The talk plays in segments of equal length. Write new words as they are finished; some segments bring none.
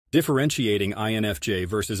Differentiating INFJ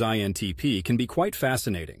versus INTP can be quite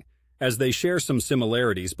fascinating, as they share some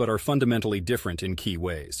similarities but are fundamentally different in key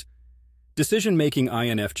ways. Decision-making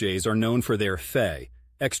INFJs are known for their FE,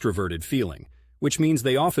 extroverted feeling, which means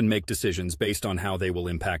they often make decisions based on how they will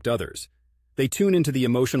impact others. They tune into the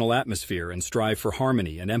emotional atmosphere and strive for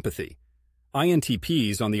harmony and empathy.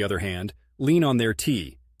 INTPs, on the other hand, lean on their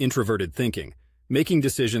T, introverted thinking, making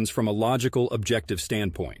decisions from a logical, objective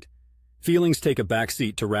standpoint. Feelings take a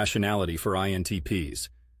backseat to rationality for INTPs.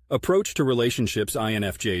 Approach to relationships: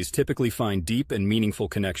 INFJs typically find deep and meaningful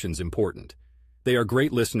connections important. They are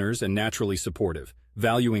great listeners and naturally supportive,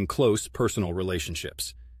 valuing close personal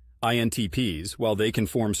relationships. INTPs, while they can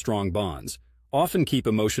form strong bonds, often keep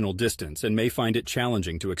emotional distance and may find it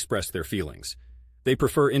challenging to express their feelings. They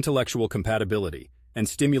prefer intellectual compatibility and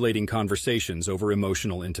stimulating conversations over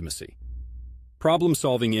emotional intimacy.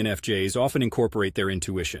 Problem-solving INFJs often incorporate their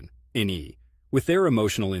intuition, INE, with their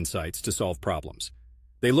emotional insights to solve problems.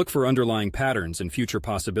 They look for underlying patterns and future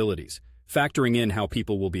possibilities, factoring in how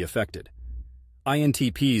people will be affected.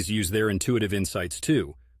 INTPs use their intuitive insights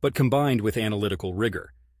too, but combined with analytical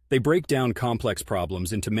rigor. They break down complex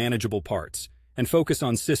problems into manageable parts and focus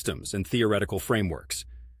on systems and theoretical frameworks.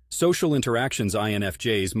 Social interactions: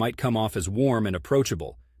 INFJs might come off as warm and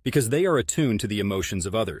approachable because they are attuned to the emotions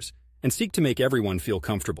of others and seek to make everyone feel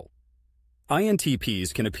comfortable.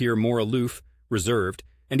 INTPs can appear more aloof, reserved,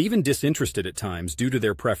 and even disinterested at times due to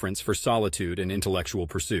their preference for solitude and intellectual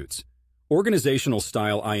pursuits. Organizational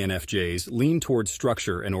style: INFJs lean towards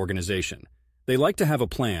structure and organization. They like to have a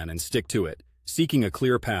plan and stick to it, seeking a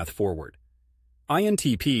clear path forward.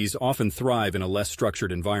 INTPs often thrive in a less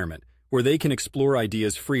structured environment, where they can explore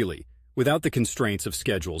ideas freely, without the constraints of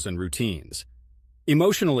schedules and routines.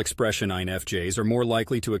 Emotional expression: INFJs are more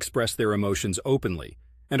likely to express their emotions openly,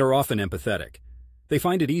 and are often empathetic. They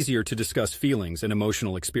find it easier to discuss feelings and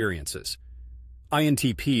emotional experiences.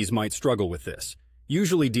 INTPs might struggle with this,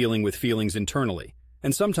 usually dealing with feelings internally,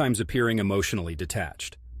 and sometimes appearing emotionally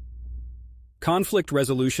detached. Conflict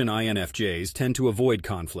resolution: INFJs tend to avoid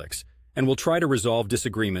conflicts, and will try to resolve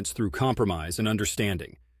disagreements through compromise and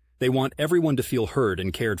understanding. They want everyone to feel heard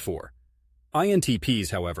and cared for.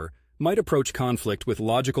 INTPs, however, might approach conflict with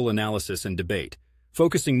logical analysis and debate,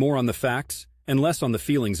 focusing more on the facts and less on the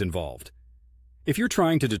feelings involved. If you're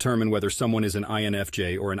trying to determine whether someone is an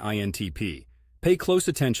INFJ or an INTP, pay close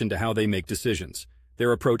attention to how they make decisions,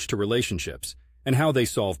 their approach to relationships, and how they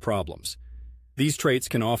solve problems. These traits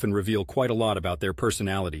can often reveal quite a lot about their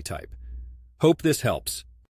personality type. Hope this helps.